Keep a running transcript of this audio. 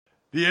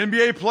The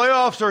NBA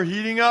playoffs are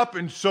heating up,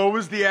 and so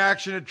is the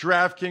action at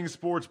DraftKings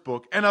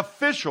Sportsbook, an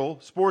official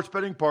sports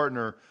betting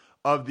partner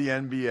of the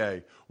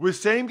NBA. With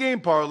same-game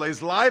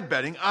parlays, live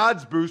betting,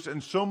 odds boosts,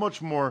 and so much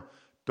more,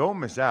 don't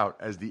miss out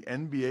as the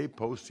NBA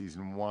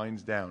postseason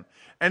winds down.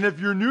 And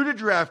if you're new to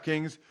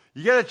DraftKings,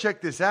 you got to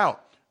check this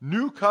out.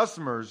 New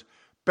customers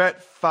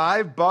bet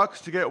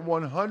 $5 to get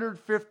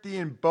 $150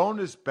 in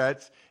bonus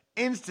bets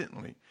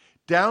instantly.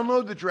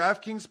 Download the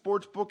DraftKings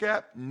Sportsbook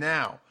app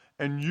now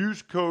and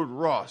use code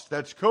ROSS.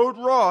 That's code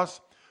ROSS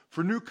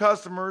for new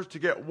customers to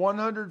get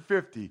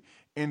 $150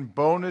 in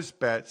bonus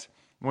bets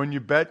when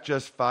you bet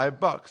just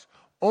 $5.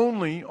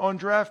 Only on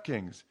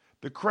DraftKings.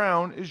 The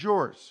crown is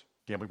yours.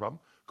 Gambling problem?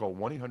 Call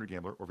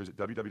 1-800-GAMBLER or visit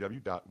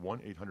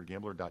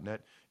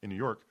www.1800gambler.net. In New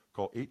York,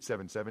 call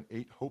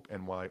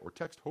 877-8-HOPE-NY or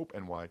text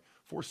HOPE-NY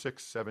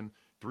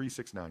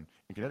 467-369.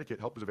 In Connecticut,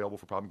 help is available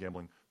for problem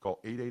gambling. Call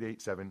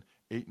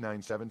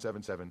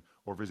 888-7-897-7777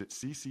 or visit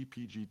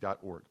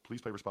ccpg.org. Please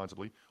play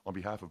responsibly on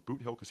behalf of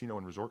Boot Hill Casino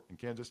and Resort in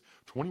Kansas.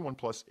 21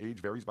 plus, age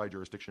varies by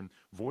jurisdiction.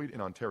 Void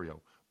in Ontario.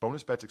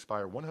 Bonus bets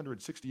expire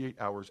 168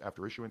 hours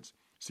after issuance.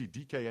 See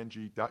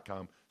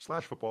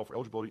dkng.com/football for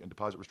eligibility and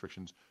deposit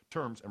restrictions,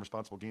 terms, and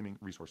responsible gaming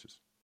resources.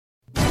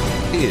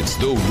 It's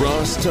the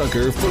Ross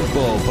Tucker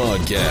Football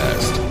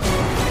Podcast.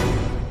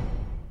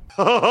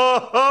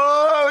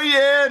 Oh,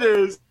 yeah, it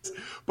is.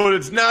 But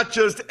it's not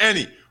just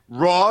any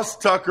Ross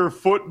Tucker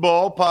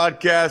Football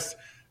Podcast.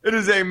 It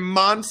is a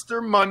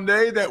Monster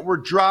Monday that we're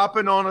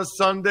dropping on a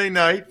Sunday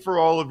night for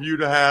all of you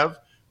to have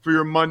for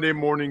your Monday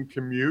morning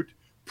commute.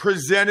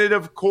 Presented,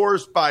 of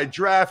course, by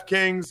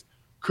DraftKings.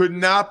 Could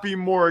not be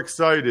more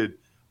excited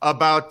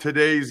about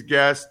today's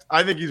guest.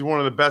 I think he's one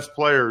of the best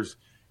players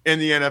in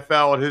the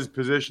NFL at his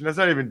position. That's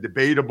not even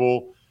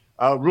debatable.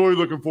 Really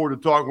looking forward to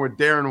talking with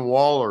Darren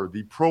Waller,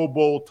 the Pro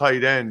Bowl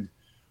tight end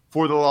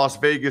for the Las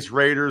Vegas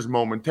Raiders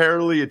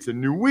momentarily. It's a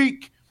new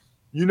week.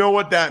 You know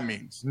what that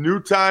means.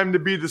 New time to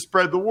be the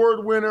Spread the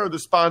Word winner, the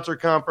sponsor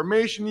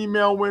confirmation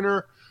email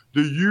winner,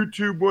 the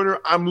YouTube winner.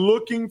 I'm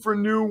looking for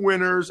new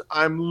winners.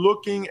 I'm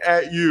looking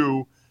at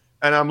you,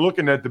 and I'm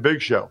looking at the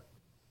big show.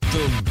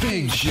 The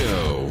Big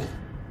Show.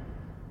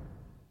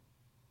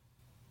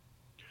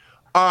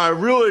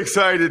 Really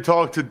excited to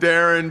talk to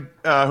Darren,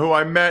 who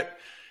I met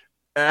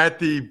at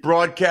the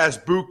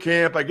broadcast boot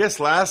camp, I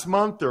guess last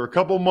month or a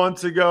couple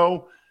months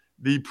ago,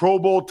 the Pro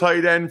Bowl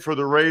tight end for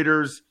the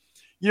Raiders.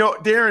 You know,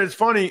 Darren, it's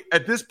funny.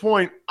 At this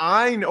point,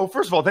 I know –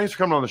 first of all, thanks for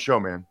coming on the show,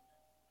 man.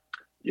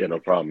 Yeah, no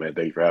problem, man.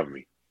 Thank you for having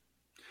me.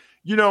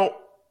 You know,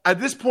 at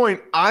this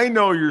point, I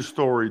know your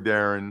story,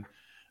 Darren,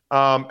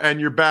 and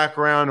your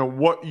background and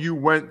what you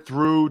went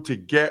through to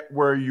get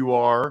where you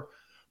are.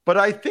 But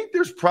I think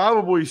there's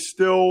probably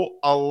still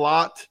a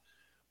lot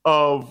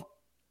of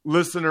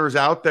listeners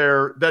out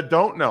there that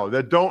don't know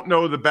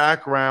the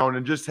background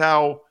and just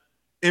how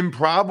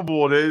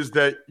improbable it is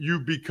that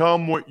you've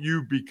become what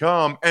you've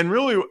become. And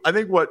really, I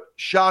think what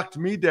shocked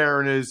me,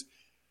 Darren, is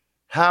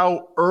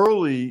how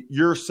early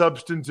your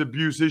substance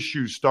abuse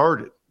issues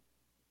started.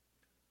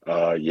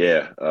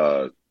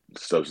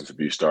 Substance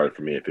abuse started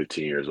for me at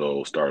 15 years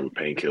old. Started with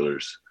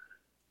painkillers,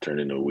 turned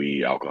into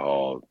weed,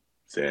 alcohol,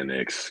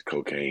 Xanax,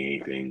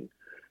 cocaine, anything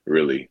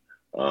really.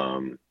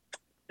 And,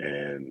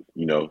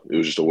 you know, it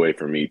was just a way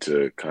for me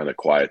to kind of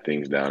quiet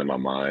things down in my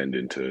mind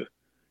and to,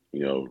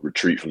 you know,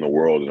 retreat from the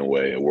world in a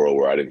way, a world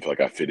where I didn't feel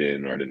like I fit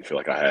in or I didn't feel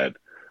like I had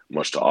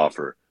much to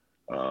offer.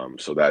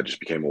 So that just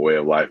became a way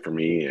of life for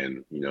me.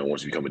 And, you know,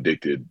 once you become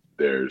addicted,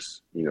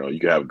 there's, you know, you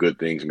can have good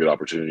things and good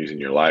opportunities in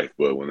your life,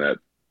 but when that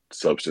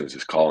substance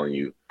is calling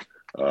you,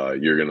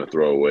 you're going to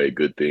throw away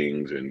good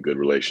things and good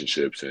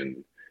relationships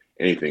and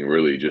anything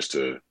really just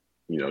to,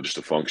 you know, just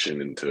to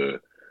function and to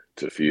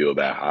feel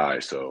that high.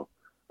 So,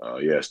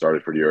 it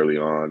started pretty early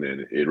on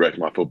and it wrecked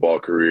my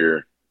football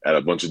career at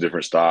a bunch of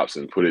different stops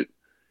and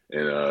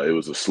it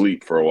was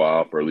asleep for a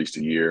while, for at least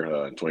a year.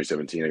 In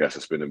 2017, I got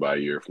suspended by a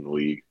year from the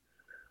league.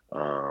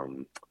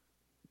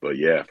 But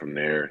yeah, from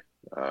there,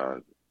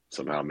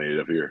 somehow made it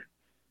up here.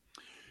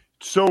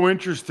 So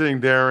interesting,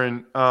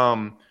 Darren.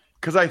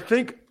 Because I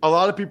think a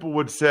lot of people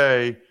would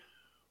say,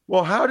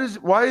 well,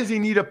 why does he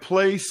need a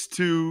place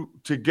to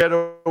get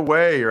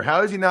away? Or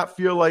how does he not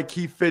feel like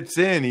he fits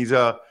in? He's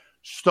a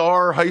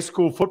star high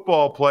school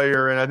football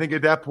player. And I think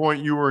at that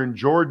point you were in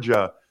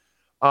Georgia.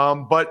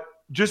 But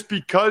just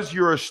because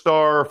you're a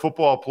star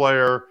football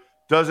player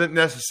doesn't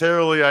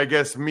necessarily, I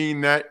guess,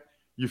 mean that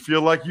you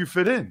feel like you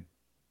fit in.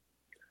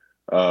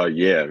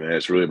 Yeah, man,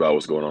 it's really about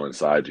what's going on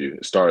inside you.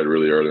 It started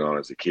really early on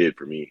as a kid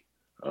for me.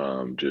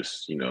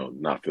 Just, you know,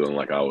 not feeling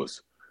like I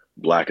was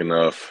black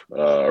enough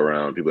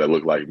around people that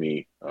looked like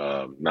me,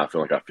 not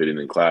feeling like I fit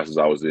in classes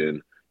I was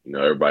in. You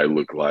know, everybody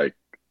looked like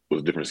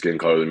was different skin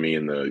color than me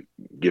in the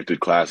gifted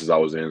classes I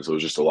was in. So it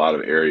was just a lot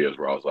of areas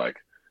where I was like,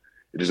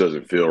 it just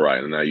doesn't feel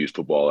right. And I use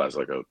football as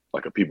like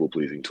a people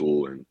pleasing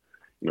tool. And,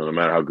 you know, no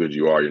matter how good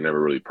you are, you're never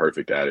really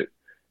perfect at it.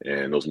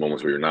 And those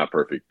moments where you're not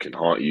perfect can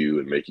haunt you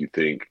and make you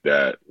think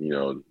that, you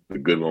know, the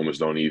good moments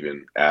don't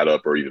even add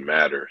up or even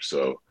matter.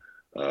 So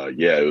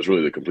yeah, it was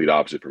really the complete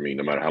opposite for me.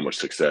 No matter how much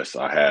success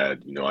I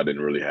had, I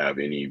didn't really have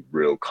any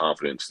real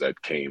confidence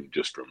that came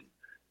just from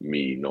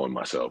me knowing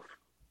myself.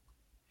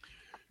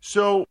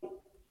 So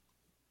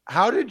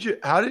how did you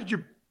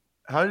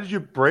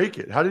break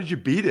it? How did you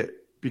beat it?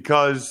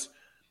 Because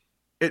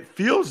it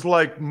feels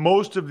like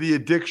most of the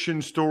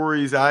addiction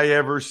stories I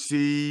ever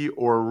see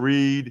or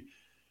read,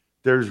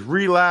 there's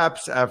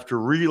relapse after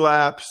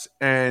relapse,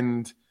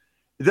 and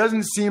it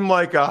doesn't seem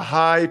like a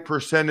high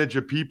percentage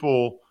of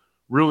people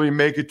really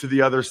make it to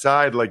the other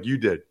side like you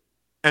did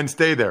and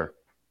stay there.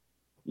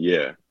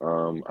 Yeah.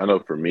 I know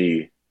for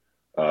me,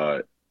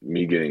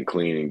 me getting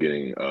clean and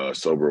getting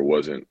sober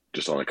wasn't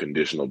just on a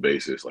conditional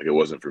basis. Like, it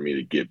wasn't for me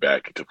to get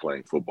back to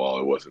playing football.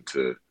 It wasn't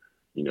to,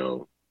 you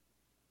know,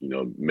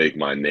 make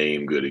my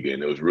name good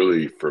again. It was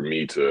really for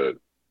me to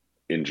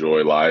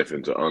enjoy life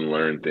and to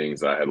unlearn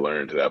things I had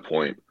learned to that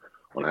point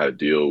on how to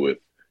deal with,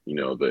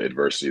 the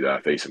adversity that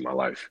I face in my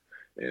life.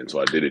 And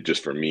so I did it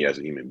just for me as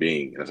a human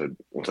being. And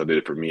once I did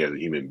it for me as a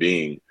human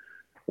being,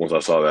 once I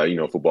saw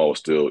that, football was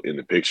still in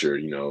the picture,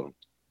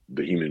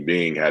 the human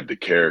being had the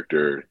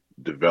character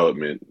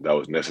development that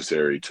was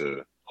necessary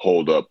to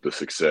hold up the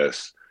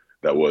success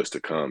that was to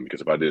come.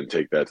 Because if I didn't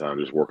take that time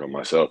to just work on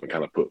myself and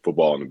kind of put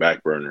football on the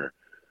back burner,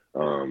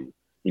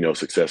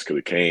 success could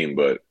have came,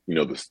 but,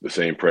 the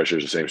same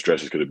pressures, the same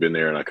stresses could have been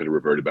there, and I could have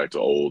reverted back to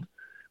old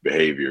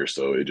behavior.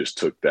 So it just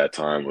took that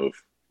time of,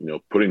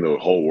 putting the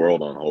whole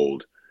world on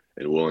hold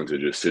and willing to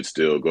just sit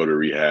still, go to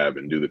rehab,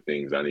 and do the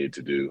things I needed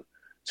to do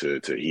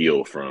to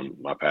heal from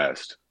my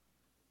past.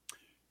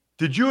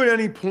 Did you at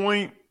any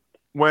point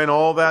when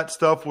all that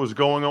stuff was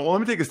going on, well,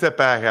 let me take a step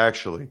back,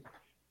 actually.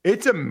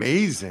 It's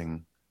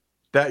amazing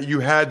that you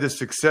had the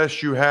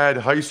success you had,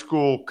 high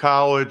school,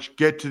 college,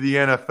 get to the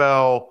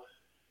NFL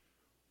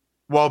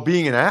while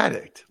being an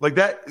addict. Like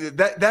that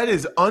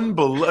is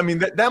unbelievable. I mean,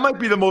 that might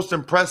be the most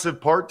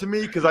impressive part to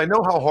me, because I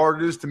know how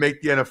hard it is to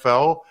make the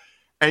NFL,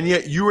 and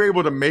yet you were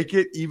able to make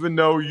it even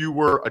though you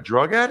were a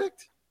drug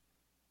addict?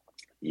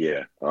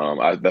 Yeah,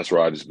 that's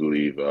where I just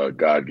believe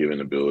God-given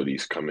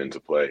abilities come into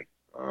play,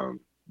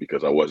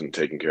 because I wasn't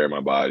taking care of my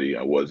body.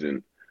 I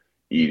wasn't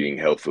eating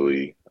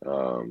healthily.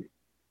 I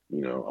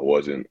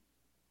wasn't,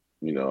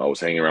 I was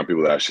hanging around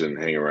people that I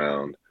shouldn't hang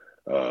around.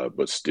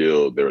 But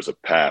still, there was a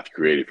path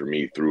created for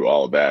me through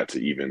all of that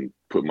to even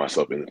put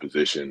myself in the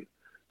position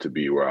to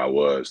be where I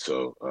was.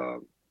 So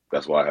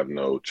that's why I have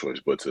no choice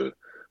but to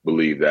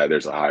believe that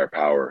there's a higher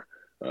power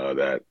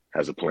that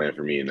has a plan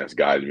for me and that's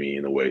guided me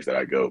in the ways that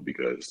I go,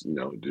 because,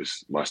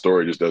 just my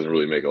story just doesn't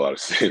really make a lot of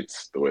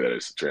sense the way that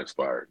it's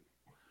transpired.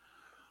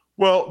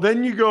 Well,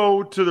 then you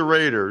go to the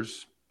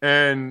Raiders,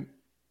 and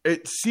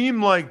it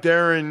seemed like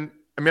Darren,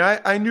 I mean,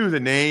 I knew the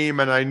name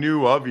and I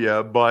knew of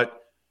you,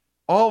 but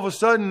all of a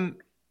sudden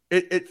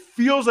it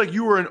feels like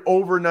you were an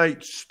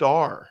overnight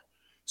star.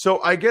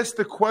 So I guess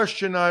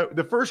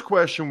the first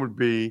question would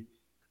be,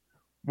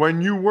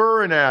 when you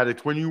were an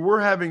addict, when you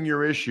were having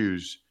your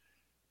issues,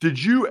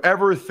 did you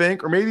ever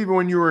think, or maybe even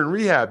when you were in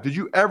rehab, did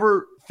you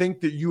ever think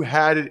that you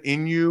had it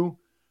in you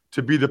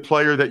to be the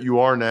player that you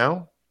are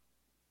now?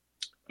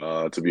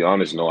 To be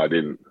honest, no, I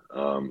didn't.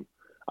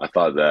 I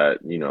thought that,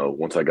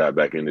 once I got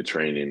back into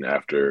training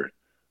after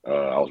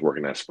I was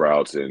working at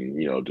Sprouts and,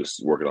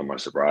 just working on my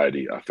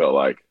sobriety, I felt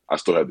like I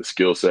still had the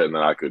skill set and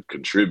that I could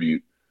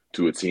contribute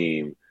to a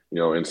team,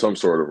 in some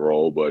sort of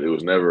role, but it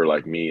was never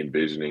like me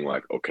envisioning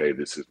like, okay,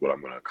 this is what I'm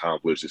going to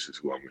accomplish. This is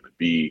who I'm going to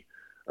be.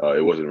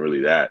 It wasn't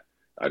really that.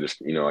 I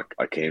just,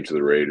 I came to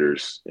the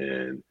Raiders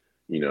and,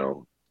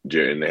 and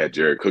they had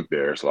Jared Cook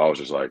there. So I was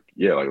just like,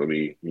 yeah, like, let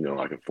me,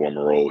 I can form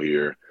a role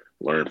here,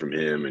 learn from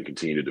him and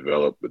continue to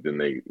develop. But then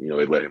they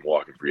let him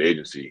walk in free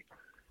agency.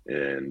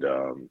 And,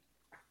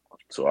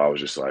 so I was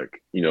just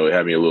like, it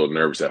had me a little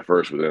nervous at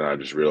first, but then I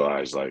just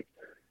realized like,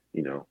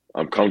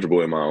 I'm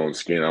comfortable in my own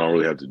skin. I don't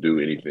really have to do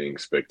anything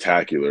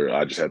spectacular.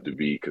 I just have to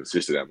be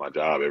consistent at my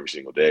job every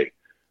single day.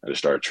 I just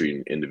started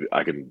treating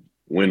I can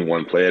win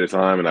one play at a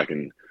time, and I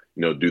can,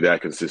 do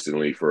that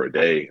consistently for a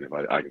day. And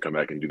if I can come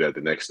back and do that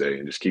the next day,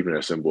 and just keeping it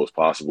as simple as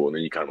possible. And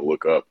then you kind of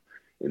look up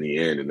in the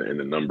end, and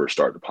the numbers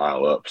start to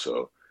pile up.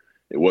 So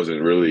it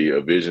wasn't really a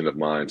vision of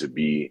mine to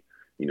be,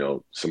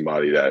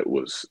 somebody that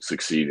was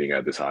succeeding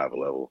at this high of a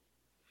level.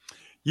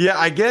 Yeah,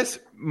 I guess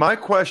my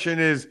question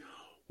is,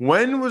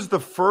 when was the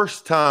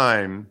first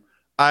time,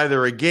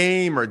 either a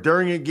game or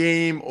during a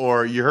game,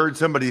 or you heard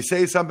somebody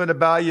say something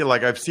about you?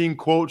 Like, I've seen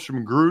quotes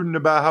from Gruden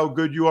about how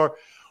good you are.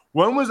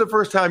 When was the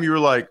first time you were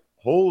like,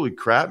 holy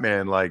crap,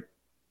 man, like,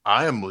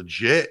 I am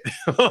legit?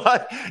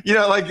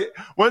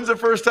 When's the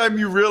first time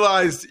you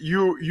realized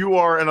you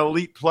are an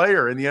elite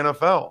player in the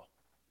NFL?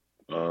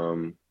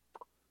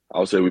 I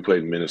would say we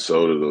played in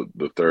Minnesota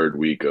the third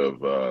week of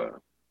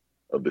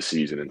the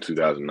season in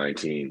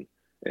 2019,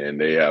 and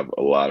they have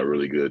a lot of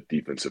really good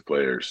defensive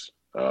players,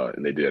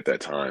 and they did at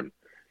that time.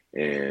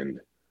 And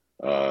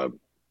I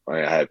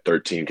had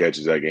 13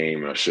 catches that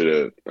game, and I should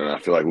have. And I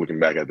feel like looking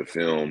back at the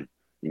film,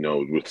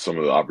 with some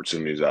of the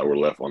opportunities that were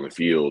left on the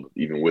field,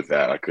 even with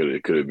that,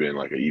 it could have been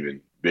like an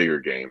even bigger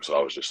game. So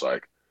I was just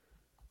like,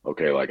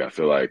 okay, like I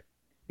feel like,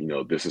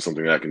 this is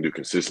something that I can do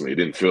consistently. It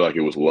didn't feel like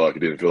it was luck. It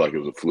didn't feel like it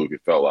was a fluke.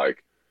 It felt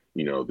like,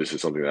 this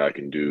is something that I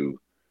can do,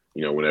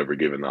 whenever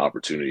given the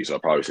opportunity. So I'll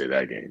probably say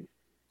that game.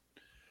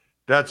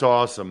 That's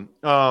awesome.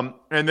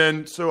 And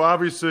then, so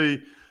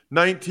obviously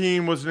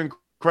 19 was an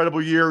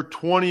incredible year,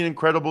 20 an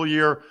incredible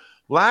year.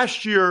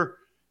 Last year,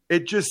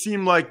 it just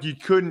seemed like you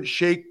couldn't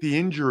shake the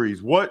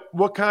injuries. What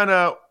kind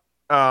of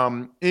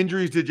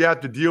injuries did you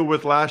have to deal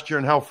with last year,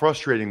 and how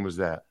frustrating was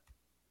that?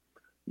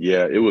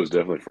 Yeah, it was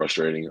definitely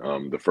frustrating.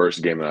 The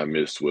first game that I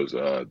missed was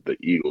the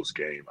Eagles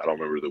game. I don't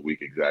remember the week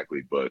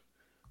exactly, but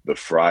the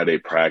Friday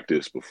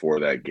practice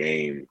before that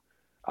game,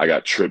 I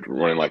got tripped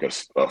running like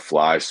a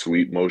fly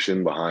sweep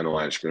motion behind the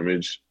line of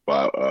scrimmage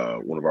by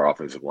one of our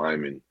offensive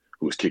linemen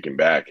who was kicking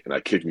back, and I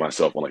kicked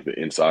myself on like the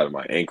inside of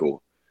my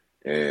ankle,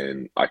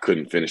 and I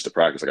couldn't finish the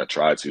practice. Like I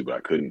tried to, but I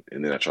couldn't.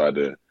 And then I tried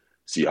to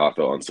see how I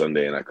felt on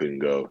Sunday, and I couldn't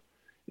go.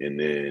 And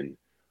then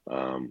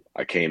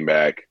I came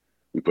back.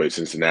 We played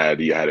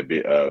Cincinnati. I had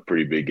a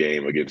pretty big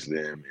game against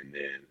them, and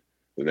then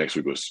the next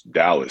week was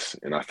Dallas,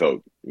 and I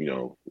felt,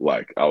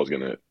 like I was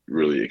gonna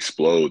really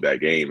explode that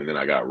game. And then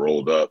I got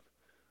rolled up,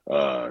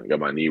 got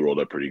my knee rolled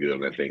up pretty good on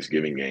that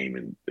Thanksgiving game,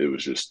 and it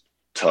was just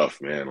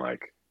tough, man.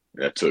 Like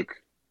that took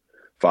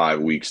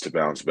 5 weeks to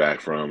bounce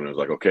back from, and it was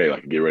like, okay, I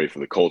can get ready for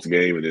the Colts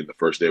game, and then the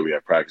first day we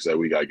have practice that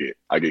week, I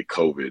get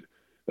COVID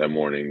that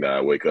morning. That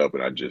I wake up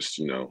and I just,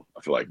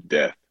 I feel like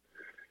death,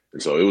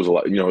 and so it was a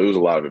lot. It was a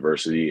lot of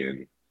adversity,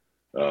 and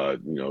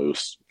it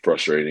was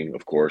frustrating,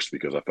 of course,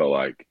 because I felt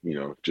like,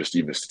 just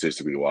even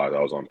statistically wise, I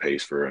was on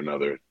pace for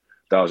another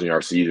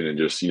 1,000-yard season, and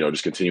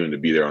just continuing to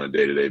be there on a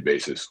day-to-day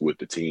basis with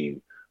the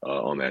team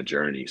on that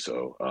journey.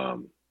 So, I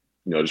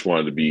just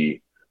wanted to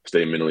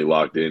stay mentally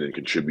locked in and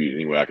contribute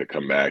any way I could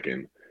come back.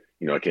 And,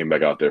 I came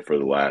back out there for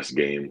the last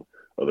game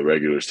of the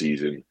regular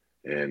season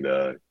and,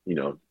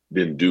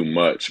 didn't do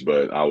much,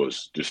 but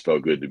just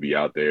felt good to be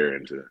out there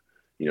and to,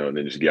 and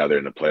then just get out there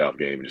in the playoff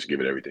game and just give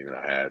it everything that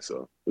I had.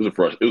 So it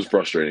was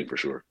frustrating for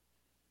sure.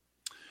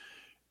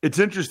 It's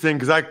interesting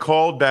because I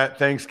called that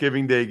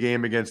Thanksgiving Day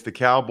game against the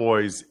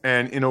Cowboys,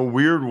 and in a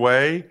weird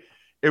way,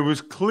 it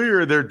was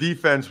clear their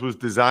defense was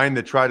designed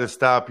to try to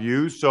stop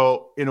you.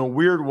 So in a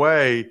weird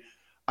way,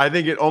 I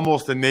think it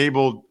almost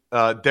enabled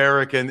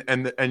Derek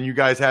and you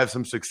guys have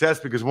some success,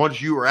 because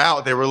once you were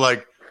out, they were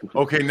like,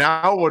 okay,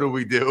 now what do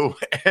we do?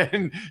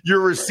 And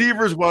your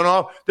receivers went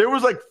off. There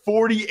was like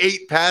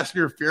 48 pass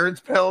interference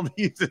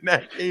penalties in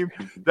that game.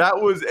 That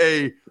was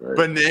a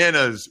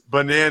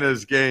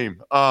bananas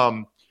game.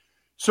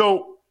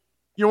 So,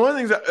 one of the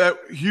things that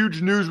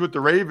huge news with the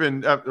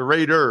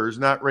Raiders,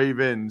 not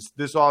Ravens,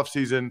 this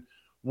offseason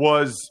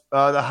was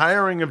the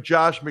hiring of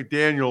Josh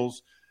McDaniels.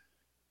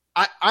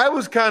 I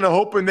was kind of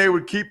hoping they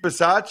would keep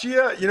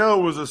Bisaccia.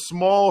 It was a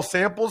small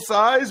sample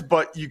size,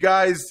 but you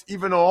guys,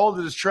 even all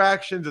the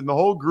distractions and the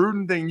whole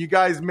Gruden thing, you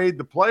guys made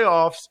the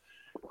playoffs.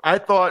 I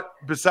thought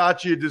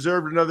Bisaccia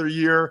deserved another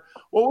year.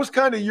 What was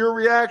kind of your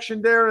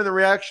reaction there and the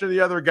reaction of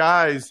the other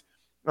guys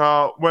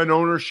when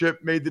ownership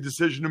made the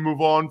decision to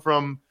move on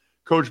from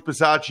Coach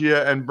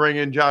Bisaccia and bring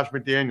in Josh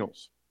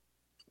McDaniels?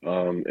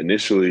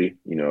 Initially,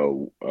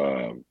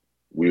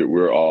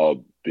 we're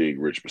all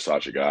big Rich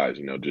Bisaccia guys,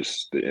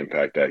 just the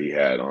impact that he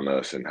had on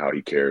us and how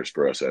he cares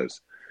for us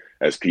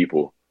as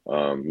people.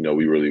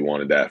 We really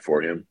wanted that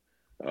for him.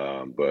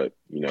 But,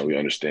 we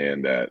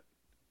understand that,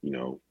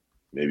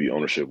 maybe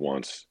ownership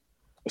wants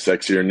a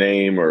sexier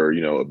name or,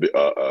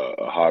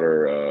 a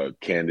hotter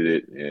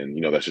candidate.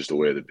 And, that's just the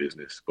way of the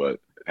business. But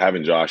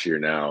having Josh here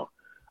now,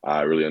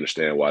 I really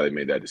understand why they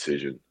made that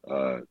decision.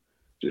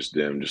 Just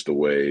the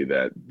way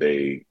that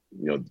they,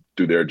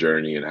 through their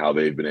journey and how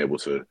they've been able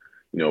to,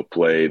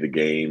 play the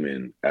game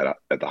and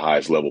at the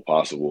highest level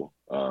possible.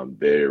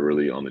 They're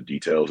really on the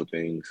details of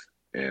things.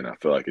 And I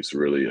feel like it's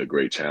really a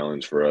great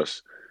challenge for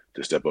us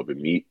to step up and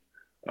meet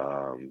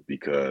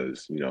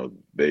because,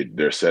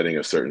 they're setting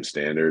a certain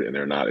standard and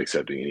they're not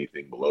accepting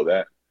anything below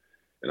that.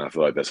 And I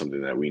feel like that's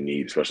something that we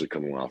need, especially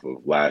coming off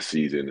of last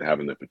season,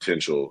 having the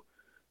potential,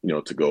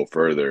 to go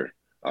further.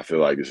 I feel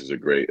like this is a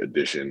great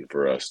addition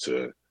for us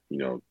to,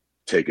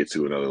 take it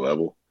to another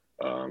level.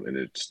 And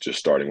it's just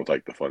starting with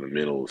like the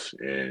fundamentals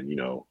and,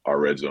 our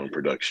red zone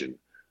production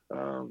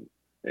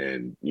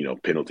and,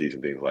 penalties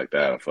and things like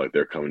that. I feel like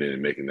they're coming in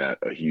and making that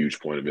a huge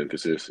point of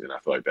emphasis. And I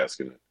feel like that's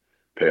going to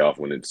pay off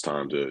when it's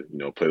time to,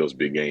 play those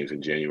big games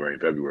in January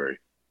and February.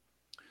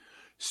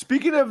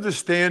 Speaking of the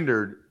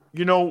standard,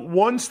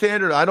 one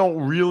standard I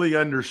don't really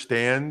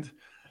understand,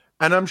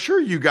 and I'm sure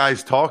you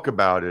guys talk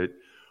about it,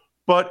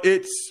 but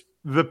it's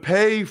the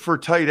pay for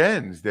tight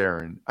ends,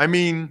 Darren. I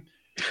mean,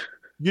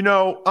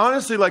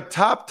 honestly, like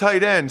top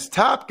tight ends,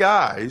 top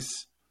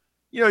guys,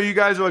 you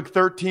guys are like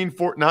 13,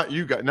 14, not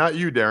you,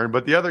 Darren,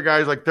 but the other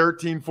guys like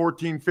 13,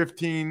 14,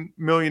 15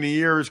 million a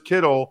year is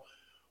Kittle.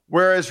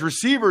 Whereas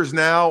receivers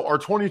now are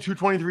 22,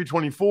 23,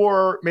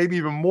 24, maybe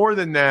even more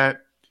than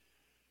that.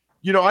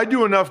 I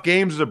do enough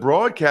games as a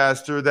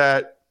broadcaster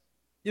that,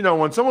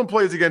 when someone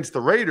plays against the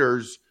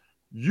Raiders,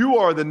 you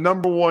are the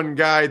number one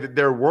guy that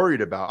they're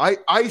worried about.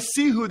 I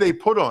see who they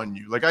put on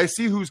you. Like I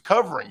see who's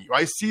covering you.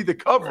 I see the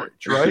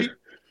coverage, right?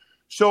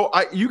 So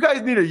you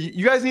guys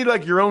need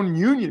like your own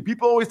union.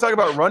 People always talk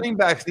about running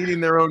backs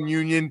needing their own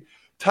union.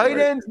 Tight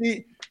ends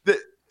need that.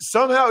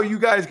 Somehow you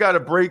guys got to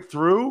break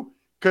through,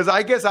 because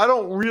I guess I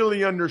don't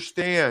really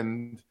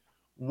understand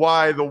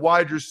why the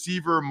wide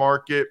receiver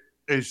market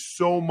is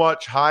so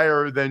much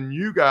higher than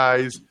you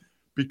guys,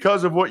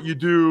 because of what you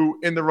do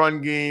in the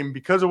run game,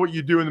 because of what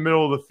you do in the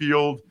middle of the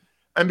field,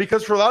 and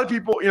because for a lot of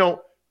people,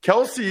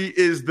 Kelsey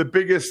is the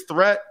biggest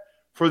threat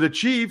for the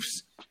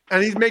Chiefs,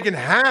 and he's making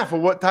half of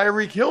what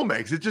Tyreek Hill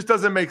makes. It just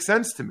doesn't make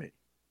sense to me.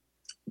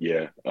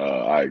 Yeah,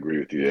 I agree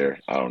with you there.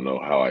 I don't know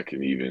how I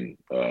can even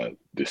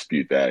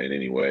dispute that in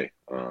any way.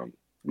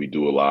 We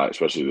do a lot,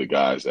 especially the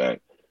guys that,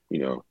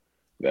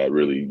 that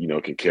really,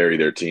 can carry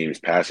their team's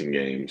passing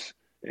games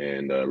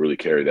and really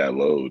carry that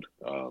load.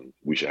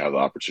 We should have the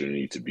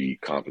opportunity to be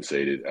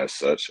compensated as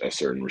such, as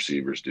certain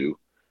receivers do.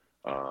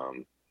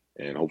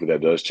 And hopefully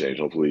that does change.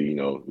 Hopefully,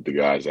 the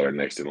guys that are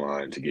next in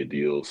line to get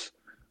deals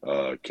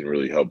can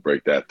really help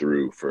break that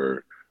through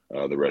for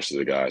the rest of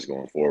the guys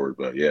going forward.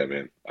 But yeah,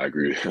 man, I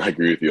agree. I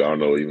agree with you. I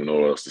don't even know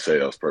what else to say.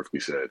 That was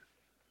perfectly said.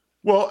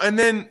 Well, and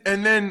then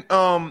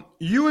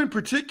you in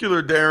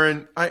particular,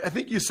 Darren, I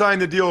think you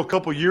signed the deal a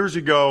couple years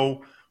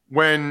ago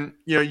when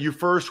you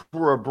first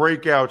were a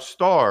breakout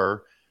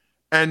star,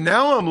 and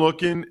now I'm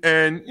looking,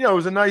 and it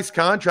was a nice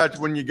contract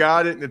when you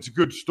got it, and it's a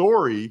good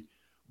story,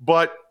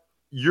 but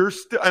you're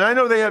still, and I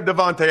know they have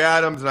Devontae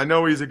Adams, and I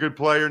know he's a good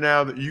player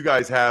now that you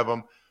guys have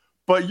him,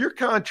 but your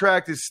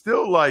contract is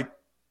still like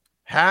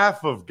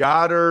half of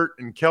Goddard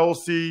and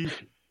Kelsey.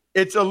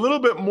 It's a little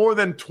bit more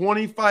than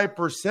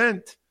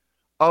 25%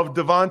 of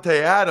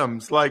Devontae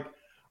Adams. Like,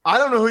 I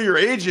don't know who your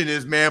agent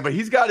is, man, but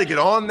he's got to get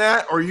on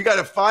that, or you got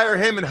to fire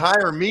him and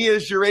hire me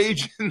as your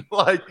agent.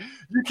 Like,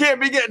 you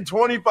can't be getting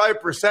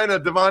 25%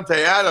 of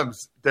Devontae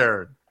Adams,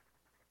 Darren.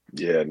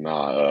 Yeah,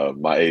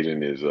 my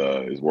agent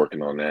is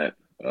working on that.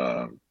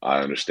 I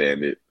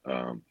understand it,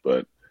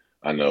 but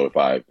I know if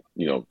I,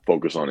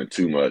 focus on it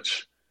too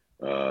much,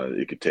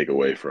 it could take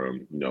away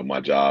from, my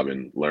job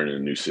and learning a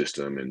new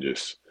system and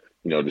just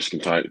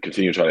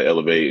continue to try to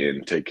elevate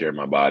and take care of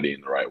my body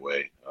in the right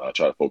way.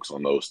 Try to focus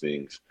on those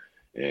things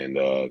and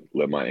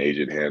let my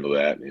agent handle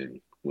that.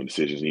 And when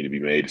decisions need to be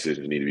made,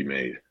 decisions need to be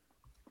made.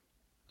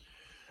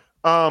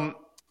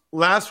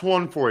 Last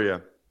one for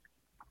you.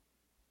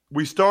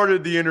 We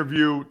started the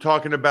interview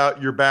talking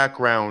about your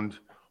background.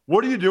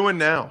 What are you doing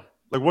now?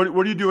 Like, what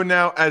are you doing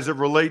now as it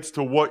relates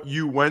to what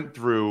you went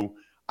through?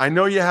 I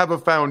know you have a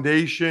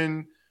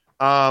foundation.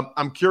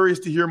 I'm curious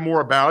to hear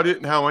more about it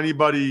and how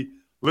anybody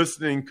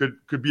listening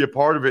could be a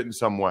part of it in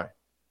some way.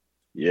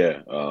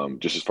 Yeah.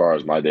 Just as far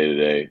as my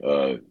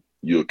day-to-day,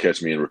 you'll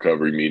catch me in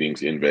recovery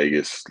meetings in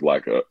Vegas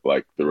like the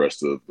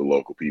rest of the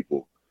local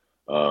people.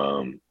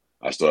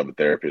 I still have a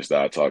therapist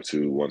that I talk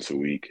to once a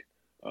week.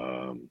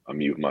 I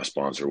meet with my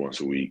sponsor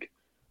once a week.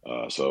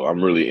 So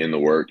I'm really in the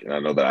work, and I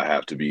know that I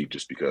have to be,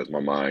 just because my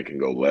mind can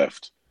go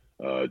left,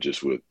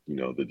 just with,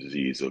 the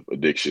disease of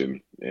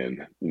addiction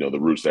and, the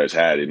roots that it's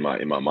had in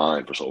my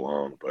mind for so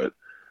long. But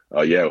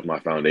with my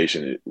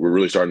foundation, we're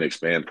really starting to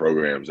expand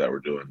programs that we're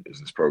doing. There's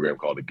this program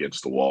called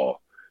Against the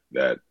Wall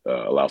that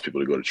allows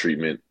people to go to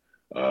treatment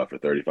for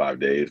 35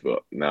 days.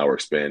 But now we're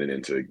expanding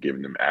into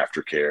giving them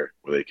aftercare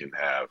where they can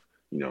have,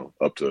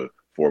 up to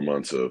 4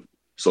 months of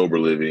sober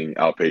living,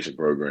 outpatient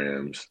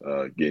programs,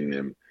 getting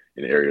them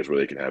in areas where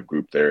they can have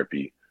group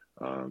therapy.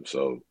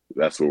 So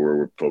that's what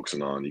we're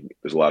focusing on.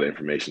 There's a lot of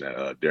information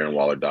at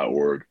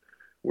darrenwaller.org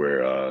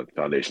where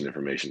foundation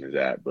information is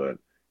at. But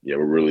yeah,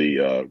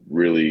 we're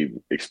really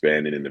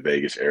expanding in the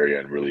Vegas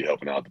area and really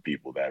helping out the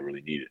people that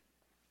really need it.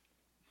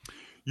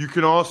 You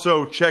can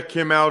also check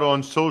him out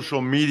on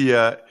social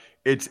media.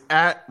 It's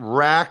at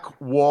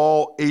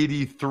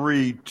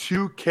Rackwall83,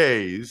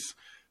 2Ks.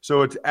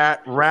 So it's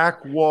at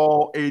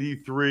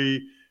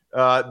Rackwall83.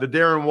 The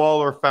Darren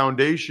Waller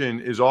Foundation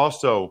is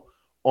also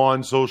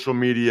on social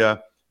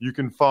media. You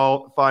can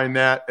find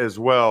that as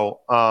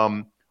well.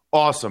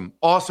 Awesome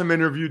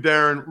interview,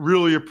 Darren.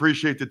 Really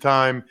appreciate the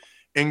time.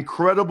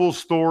 Incredible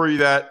story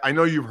that I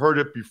know you've heard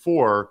it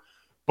before,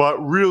 but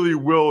really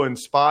will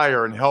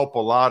inspire and help a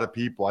lot of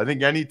people. I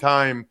think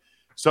anytime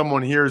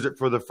someone hears it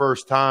for the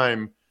first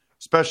time,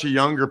 especially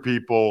younger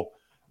people,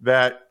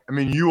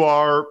 you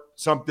are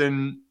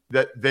something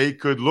that they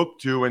could look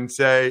to and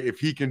say, if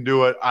he can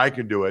do it, I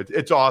can do it.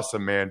 It's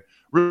awesome, man.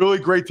 Really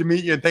great to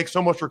meet you, and thanks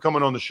so much for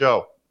coming on the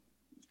show.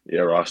 Yeah,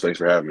 Ross, thanks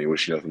for having me.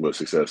 Wish you nothing but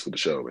success with the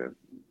show, man.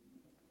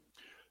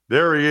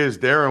 There he is,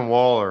 Darren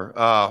Waller.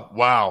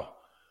 Wow.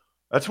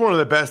 That's one of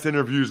the best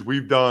interviews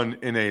we've done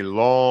in a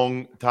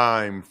long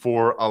time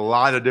for a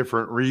lot of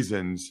different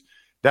reasons.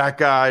 That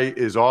guy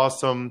is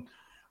awesome.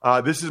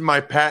 This is my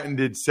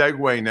patented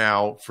segue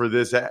now for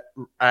this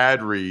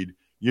ad read.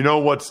 You know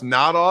what's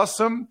not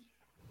awesome?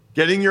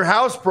 Getting your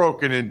house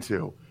broken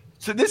into.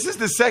 So this is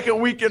the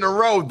second week in a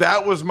row.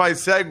 That was my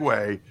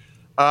segue.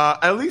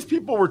 At least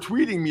people were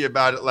tweeting me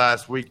about it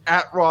last week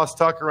at Ross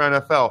Tucker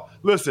NFL.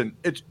 Listen,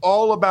 it's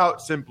all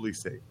about Simply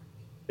Safe.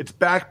 It's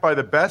backed by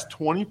the best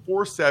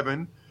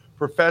 24/7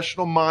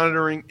 professional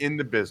monitoring in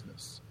the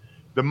business.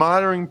 The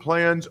monitoring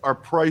plans are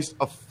priced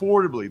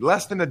affordably,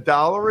 less than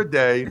 $1 a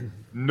day,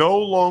 no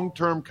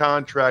long-term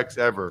contracts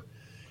ever.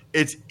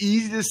 It's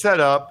easy to set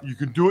up. You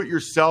can do it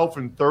yourself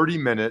in 30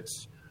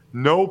 minutes,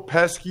 no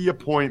pesky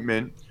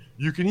appointment.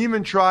 You can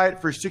even try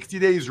it for 60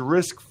 days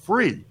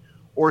risk-free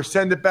or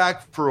send it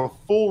back for a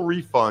full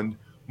refund.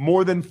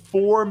 More than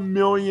 4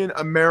 million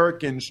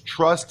Americans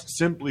trust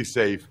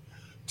SimpliSafe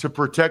to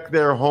protect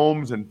their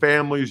homes and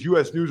families.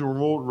 U.S. News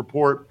and World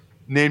Report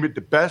named it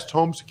the best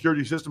home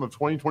security system of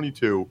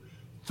 2022,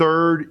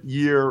 third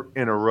year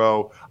in a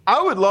row.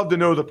 I would love to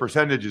know the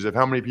percentages of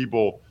how many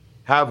people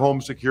have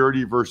home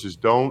security versus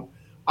don't.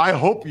 I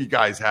hope you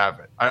guys have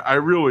it. I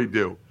really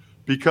do.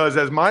 Because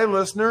as my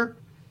listener,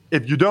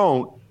 if you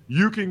don't,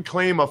 you can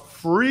claim a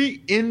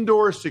free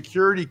indoor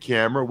security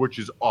camera, which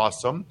is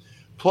awesome,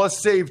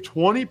 plus save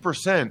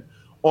 20%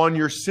 on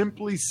your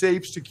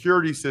SimpliSafe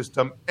security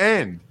system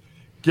and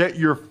get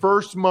your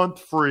first month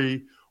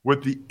free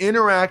with the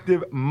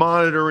interactive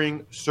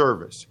monitoring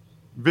service.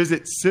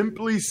 Visit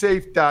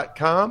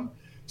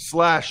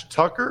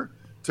simplysafe.com/Tucker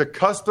to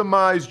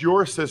customize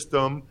your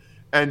system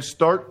and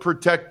start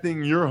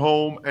protecting your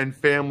home and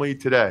family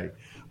today.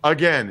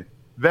 Again,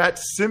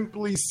 that's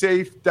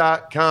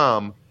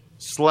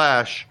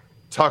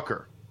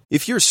simplysafe.com/Tucker.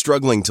 If you're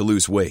struggling to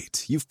lose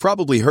weight, you've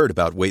probably heard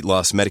about weight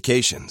loss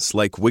medications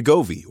like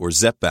Wegovy or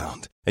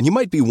Zepbound, and you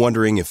might be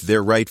wondering if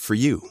they're right for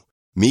you.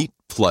 Meet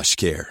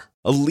PlushCare,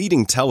 a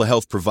leading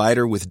telehealth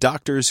provider with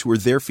doctors who are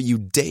there for you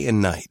day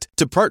and night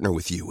to partner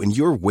with you in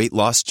your weight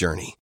loss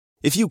journey.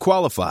 If you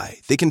qualify,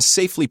 they can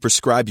safely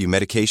prescribe you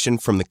medication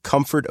from the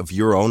comfort of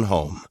your own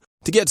home.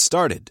 To get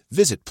started,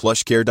 visit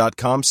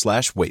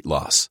plushcare.com/weight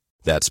loss.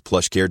 That's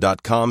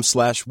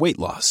plushcare.com/weight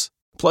loss.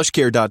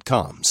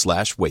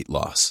 plushcare.com/weight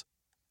loss.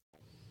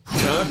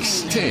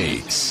 Tuck's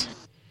Takes.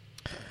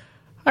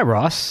 Hi,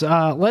 Ross.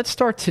 Let's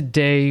start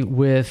today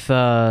with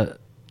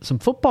some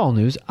football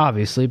news,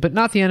 obviously, but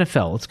not the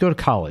NFL. Let's go to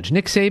college.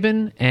 Nick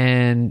Saban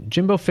and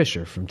Jimbo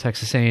Fisher from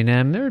Texas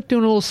A&M, they're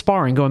doing a little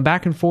sparring, going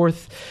back and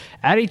forth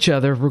at each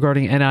other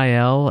regarding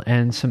NIL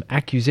and some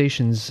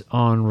accusations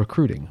on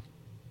recruiting.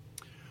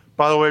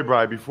 By the way,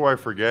 Brian, before I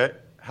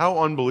forget, how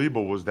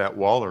unbelievable was that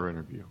Waller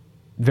interview?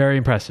 Very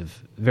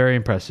impressive. Very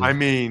impressive. I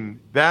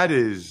mean, that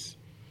is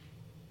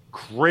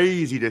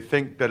crazy to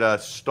think that a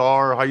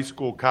star high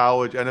school,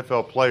 college,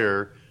 NFL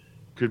player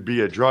could be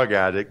a drug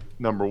addict,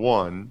 number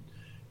one.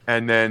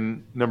 And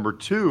then number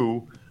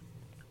two,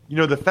 you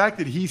know, the fact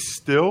that he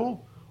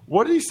still,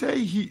 what did he say?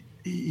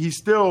 He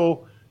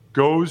still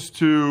goes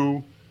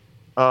to,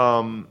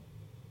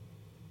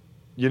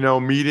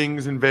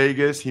 meetings in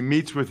Vegas. He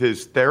meets with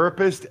his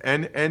therapist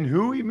and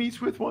who he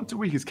meets with once a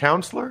week, his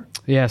counselor.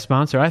 Yeah,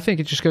 sponsor. I think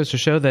it just goes to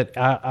show that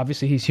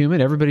obviously he's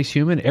human. Everybody's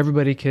human.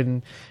 Everybody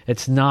can.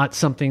 It's not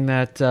something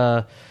that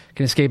can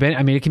escape.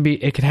 I mean,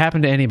 it could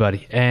happen to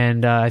anybody.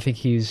 And I think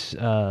he's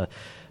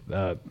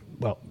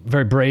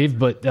very brave,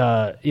 but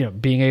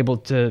being able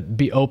to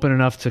be open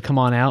enough to come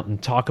on out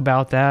and talk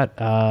about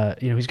that.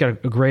 He's got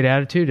a great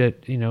attitude.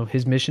 That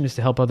his mission is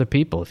to help other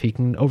people. If he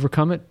can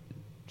overcome it,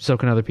 so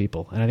can other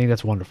people, and I think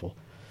that's wonderful.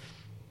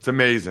 It's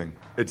amazing.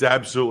 It's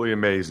absolutely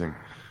amazing.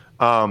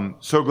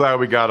 So glad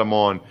we got him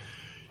on.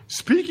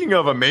 Speaking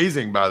of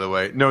amazing, by the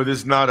way, no, this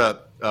is not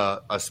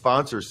a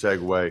sponsor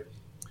segue.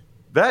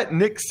 That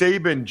Nick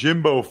Saban,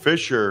 Jimbo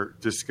Fisher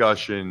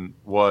discussion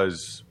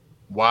was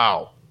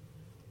wow.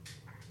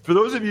 For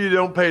those of you who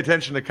don't pay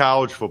attention to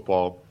college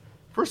football,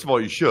 first of all,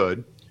 you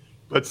should.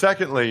 But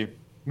secondly,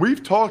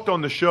 we've talked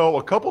on the show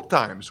a couple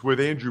times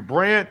with Andrew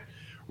Brandt,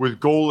 with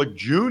Golick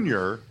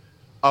Jr.,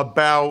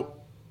 about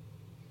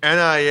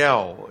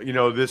NIL,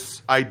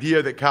 this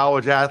idea that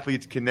college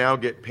athletes can now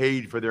get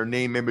paid for their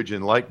name, image,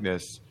 and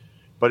likeness,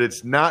 but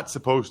it's not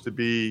supposed to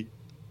be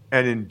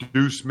an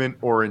inducement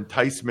or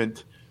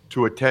enticement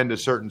to attend a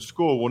certain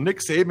school. Well, Nick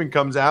Saban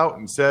comes out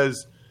and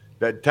says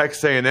that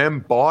Texas A&M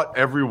bought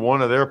every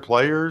one of their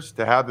players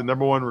to have the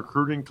number one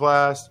recruiting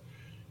class.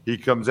 He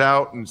comes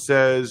out and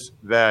says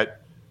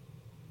that,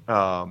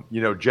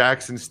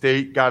 Jackson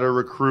State got a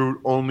recruit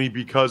only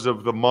because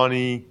of the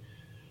money.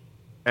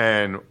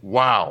 And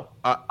wow,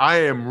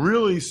 I am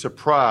really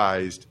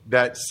surprised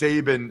that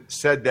Saban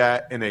said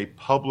that in a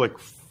public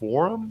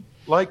forum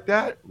like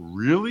that.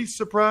 Really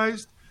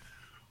surprised,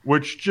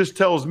 which just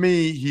tells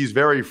me he's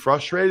very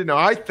frustrated. Now,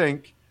 I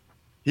think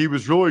he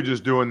was really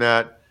just doing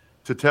that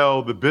to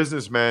tell the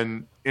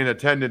businessmen in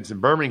attendance in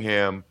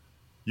Birmingham,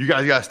 you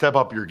guys got to step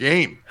up your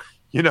game.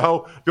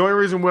 The only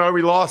reason why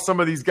we lost some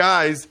of these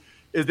guys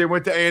is they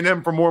went to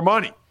A&M for more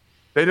money.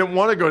 They didn't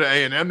want to go to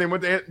A&M. They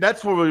went to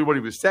that's really what he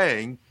was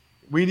saying.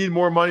 We need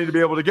more money to be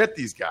able to get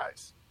these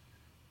guys.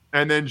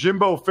 And then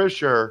Jimbo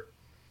Fisher,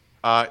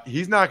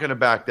 he's not going to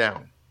back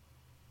down.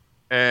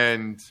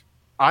 And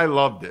I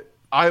loved it.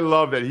 I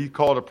love that he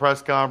called a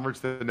press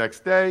conference the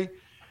next day,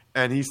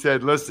 and he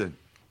said, listen,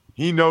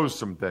 he knows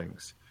some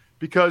things.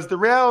 Because the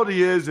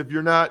reality is, if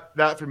you're not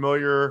that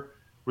familiar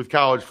with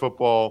college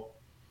football,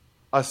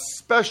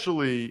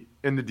 especially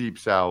in the Deep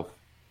South,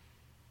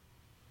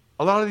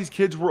 a lot of these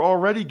kids were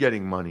already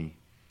getting money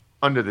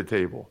under the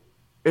table.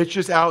 It's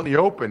just out in the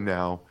open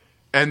now.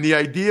 And the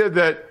idea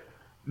that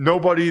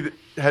nobody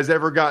has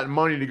ever gotten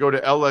money to go to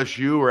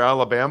LSU or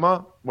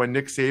Alabama when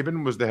Nick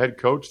Saban was the head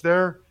coach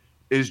there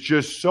is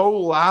just so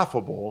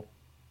laughable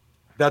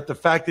that the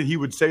fact that he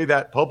would say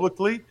that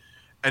publicly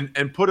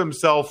and put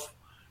himself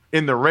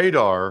in the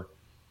radar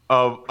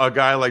of a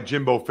guy like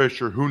Jimbo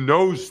Fisher who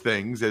knows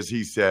things, as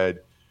he said,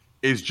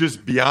 is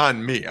just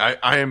beyond me.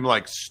 I am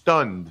like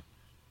stunned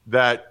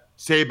that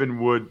Saban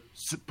would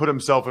put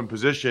himself in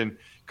position,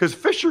 because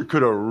Fisher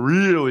could have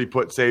really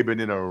put Saban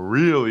in a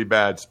really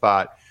bad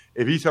spot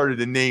if he started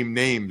to name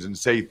names and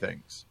say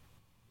things.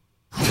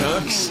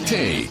 Ducks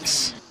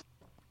Takes.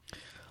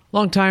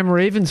 Longtime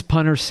Ravens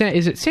punter,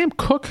 is it Sam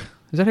Cooke?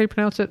 Is that how you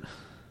pronounce it?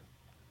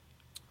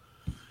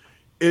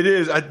 It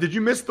is. Did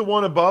you miss the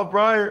one above,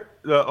 Brian,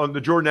 on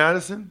the Jordan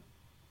Addison?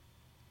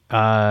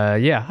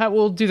 Yeah,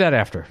 we'll do that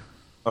after.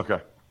 Okay.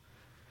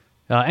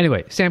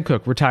 Anyway, Sam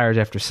Cooke retires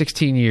after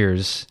 16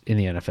 years in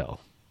the NFL.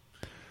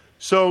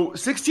 So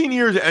 16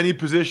 years at any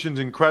position is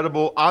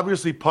incredible.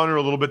 Obviously, punter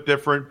a little bit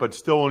different, but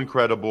still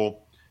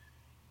incredible.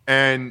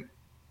 And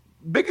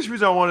biggest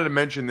reason I wanted to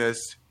mention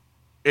this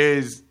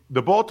is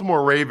the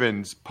Baltimore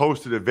Ravens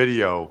posted a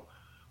video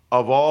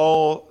of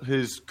all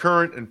his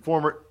current and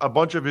former, a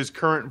bunch of his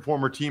current and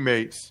former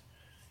teammates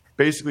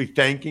basically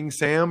thanking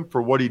Sam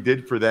for what he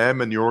did for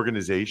them and the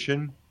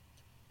organization.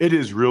 It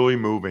is really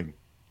moving.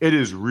 It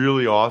is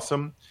really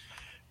awesome.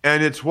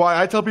 And it's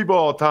why I tell people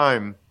all the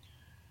time,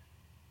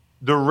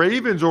 the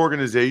Ravens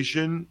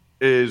organization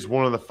is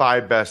one of the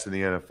 5 best in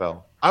the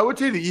NFL. I would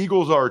say the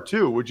Eagles are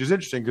too, which is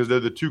interesting because they're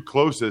the 2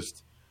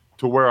 closest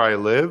to where I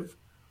live.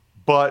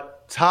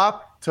 But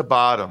top to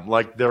bottom,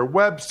 like their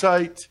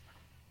website,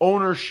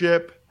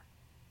 ownership,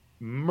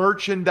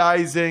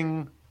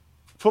 merchandising,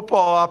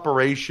 football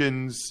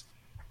operations,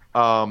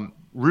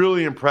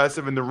 really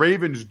impressive. And the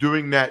Ravens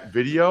doing that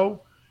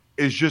video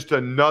is just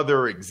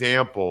another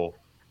example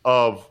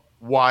of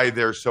why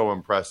they're so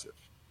impressive.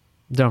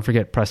 Don't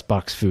forget press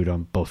box food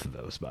on both of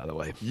those, by the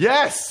way.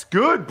 Yes,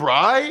 good,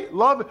 Bri.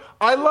 Love it.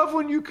 I love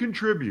when you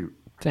contribute.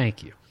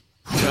 Thank you.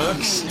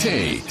 Ducks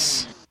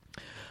Takes.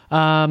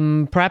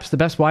 Perhaps the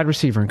best wide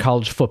receiver in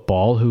college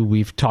football, who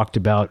we've talked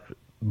about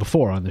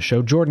before on the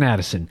show, Jordan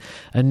Addison,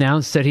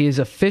 announced that he is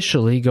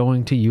officially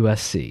going to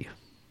USC.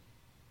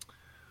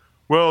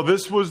 Well,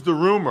 this was the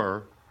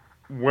rumor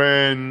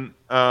when,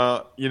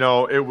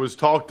 it was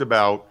talked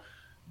about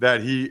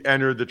that he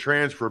entered the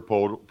transfer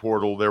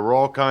portal. There were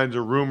all kinds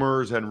of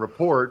rumors and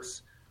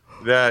reports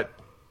that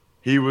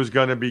he was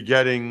going to be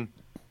getting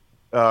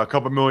a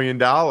couple $1 million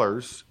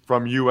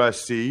from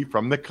USC,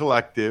 from the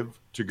collective,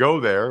 to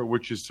go there,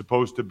 which is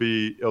supposed to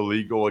be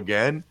illegal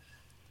again.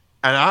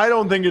 And I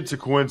don't think it's a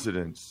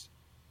coincidence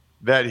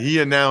that he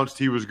announced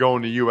he was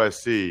going to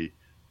USC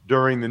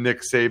during the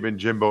Nick Saban,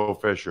 Jimbo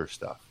Fisher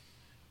stuff.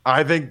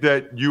 I think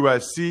that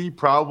USC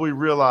probably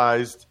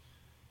realized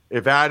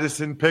if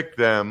Addison picked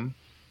them,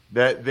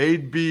 that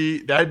would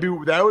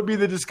be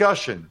the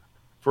discussion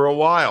for a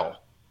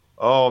while.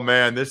 Oh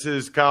man, this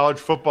is college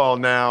football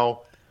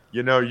now.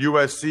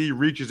 USC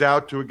reaches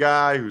out to a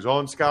guy who's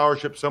on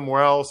scholarship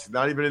somewhere else,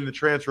 not even in the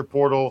transfer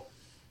portal.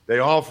 They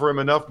offer him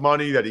enough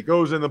money that he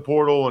goes in the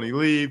portal and he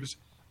leaves,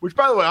 which,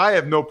 by the way, I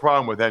have no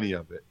problem with any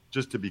of it,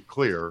 just to be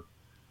clear.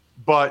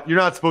 But you're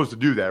not supposed to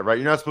do that, right?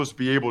 You're not supposed to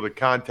be able to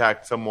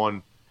contact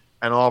someone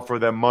and offer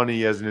them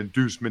money as an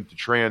inducement to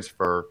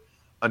transfer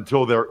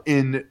until they're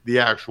in the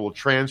actual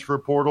transfer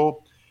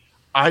portal.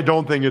 I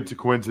don't think it's a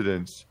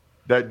coincidence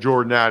that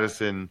Jordan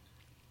Addison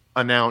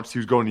announced he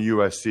was going to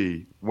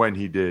USC when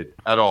he did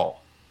at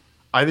all.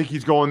 I think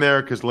he's going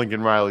there because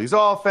Lincoln Riley's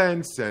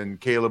offense and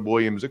Caleb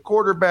Williams at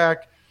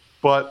quarterback,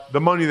 but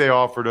the money they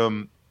offered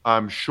him,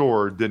 I'm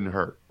sure, didn't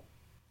hurt.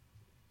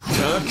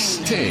 Ducks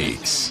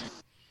Takes.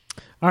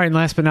 All right, and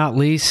last but not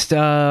least,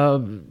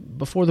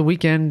 before the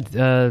weekend,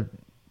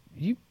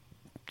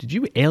 did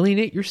you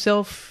alienate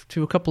yourself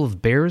to a couple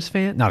of Bears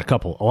fans? Not a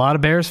couple, a lot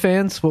of Bears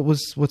fans.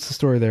 What's the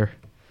story there?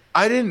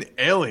 I didn't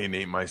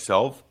alienate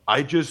myself.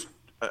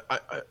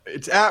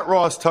 It's at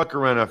Ross Tucker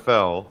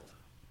NFL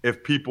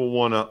if people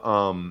want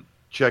to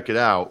check it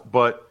out.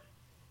 But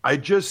I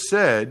just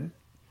said,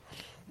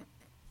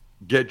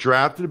 get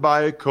drafted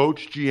by a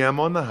coach GM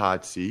on the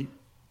hot seat,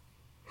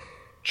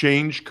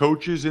 change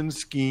coaches in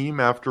scheme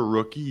after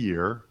rookie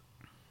year,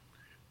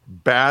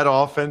 bad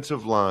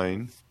offensive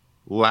line,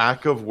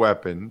 lack of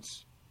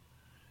weapons.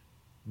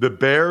 The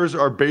Bears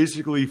are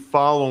basically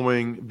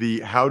following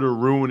the how to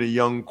ruin a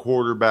young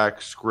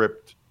quarterback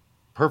script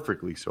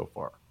perfectly so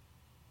far.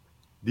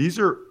 These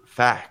are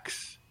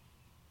facts.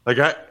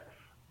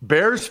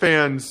 Bears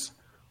fans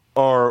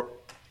are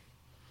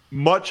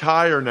much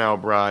higher now,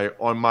 Bri,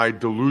 on my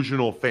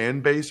delusional fan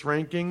base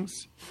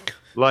rankings.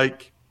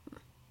 What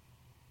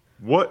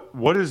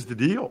is the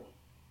deal?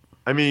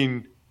 I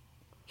mean,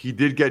 he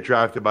did get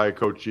drafted by a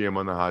coach GM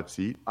on the hot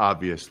seat,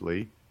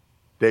 obviously.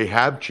 They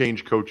have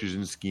changed coaches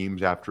and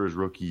schemes after his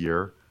rookie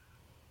year.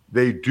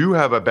 They do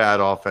have a bad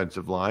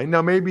offensive line.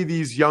 Now, maybe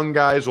these young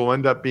guys will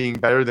end up being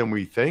better than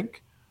we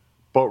think.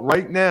 But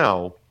right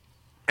now,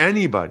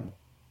 anybody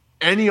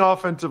any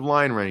offensive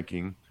line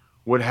ranking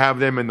would have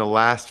them in the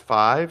last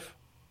 5,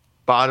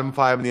 bottom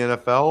 5 in the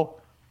NFL.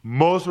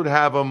 Most would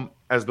have them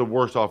as the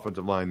worst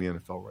offensive line in the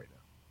NFL right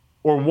now,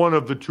 or one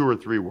of the 2 or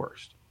 3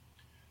 worst.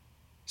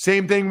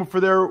 Same thing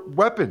for their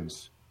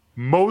weapons.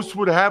 Most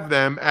would have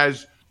them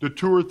as the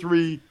 2 or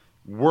 3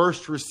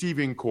 worst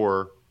receiving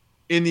core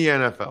in the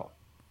NFL.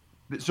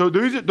 So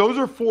those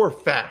are 4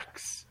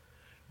 facts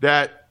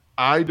that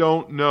I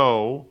don't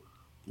know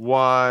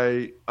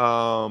why.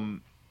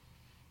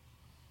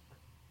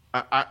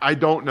 I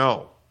don't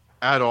know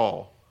at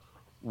all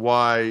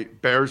why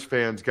Bears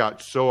fans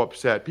got so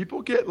upset.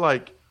 People get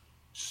like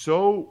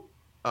so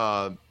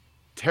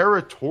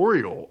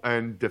territorial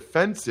and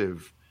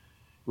defensive,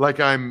 like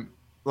I'm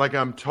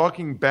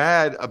talking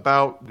bad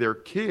about their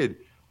kid.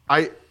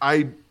 I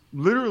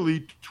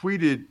literally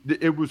tweeted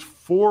it was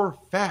 4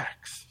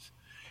 facts.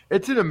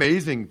 It's an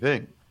amazing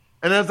thing.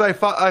 And as I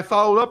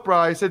followed up,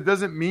 I said, it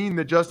doesn't mean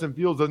that Justin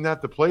Fields doesn't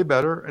have to play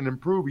better and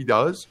improve. He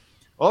does.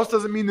 Also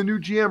doesn't mean the new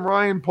GM,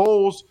 Ryan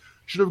Poles,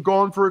 should have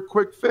gone for a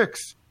quick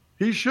fix.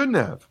 He shouldn't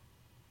have.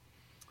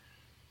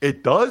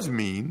 It does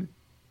mean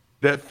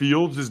that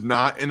Fields is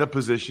not in a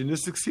position to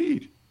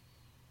succeed.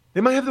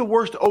 They might have the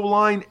worst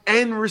O-line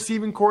and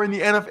receiving core in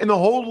the NFL, in the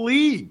whole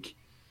league.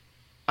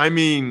 I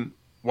mean,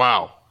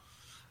 wow.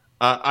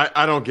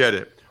 I don't get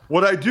it.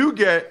 What I do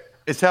get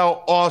is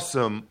how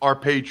awesome our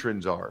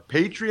patrons are.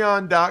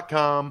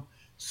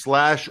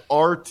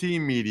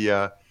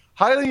 Patreon.com/RTmedia.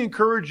 Highly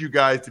encourage you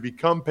guys to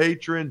become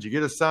patrons. You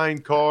get a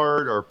signed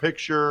card or a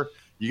picture.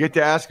 You get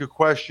to ask a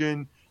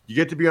question. You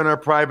get to be on our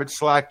private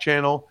Slack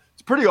channel.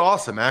 It's pretty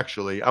awesome,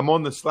 actually. I'm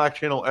on the Slack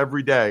channel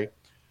every day.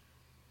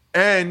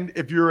 And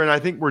if you're an I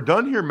Think We're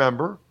Done Here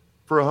member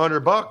for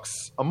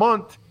 $100 a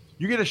month,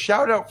 you get a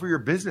shout out for your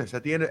business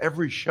at the end of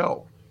every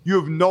show. You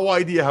have no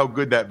idea how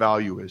good that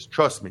value is.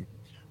 Trust me.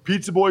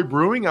 Pizza Boy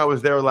Brewing, I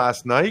was there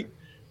last night.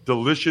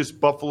 Delicious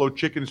buffalo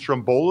chicken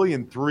stromboli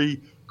and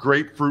 3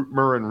 grapefruit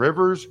Murrin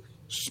Rivers.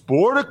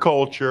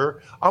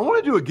 Sporticulture. I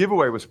want to do a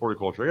giveaway with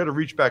Sporticulture. I got to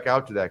reach back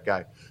out to that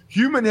guy.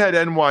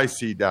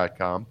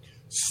 HumanHeadNYC.com,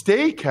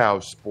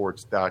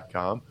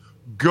 SteakhouseSports.com,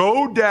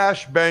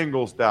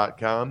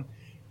 Go-Bengals.com,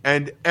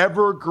 and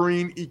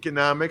Evergreen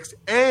Economics,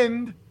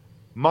 and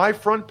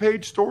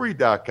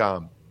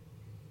MyFrontPageStory.com.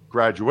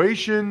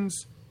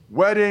 Graduations,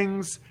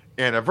 weddings,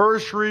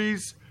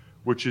 anniversaries,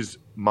 which is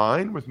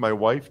mine with my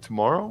wife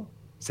tomorrow,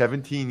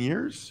 17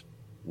 years.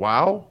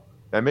 Wow,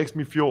 that makes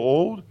me feel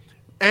old.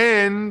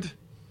 And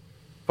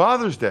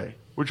Father's Day,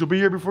 which will be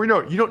here before you know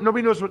it.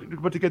 Nobody knows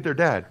what to get their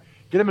dad.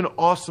 Get him an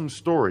awesome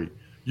story.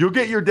 You'll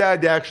get your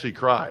dad to actually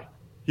cry.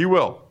 He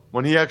will.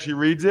 When he actually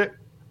reads it,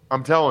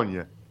 I'm telling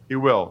you, he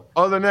will.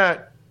 Other than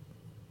that,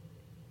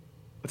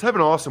 let's have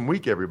an awesome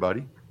week,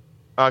 everybody.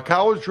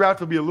 College draft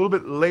will be a little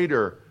bit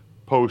later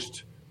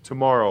post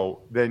tomorrow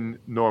than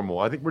normal.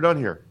 I think we're done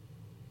here.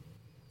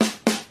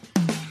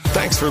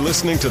 Thanks for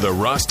listening to the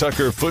Ross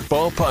Tucker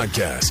Football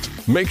Podcast.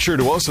 Make sure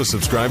to also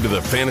subscribe to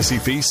the Fantasy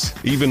Feast,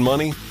 Even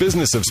Money,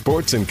 Business of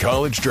Sports, and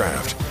College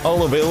Draft.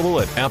 All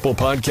available at Apple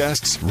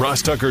Podcasts,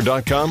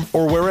 rosstucker.com,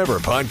 or wherever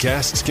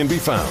podcasts can be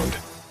found.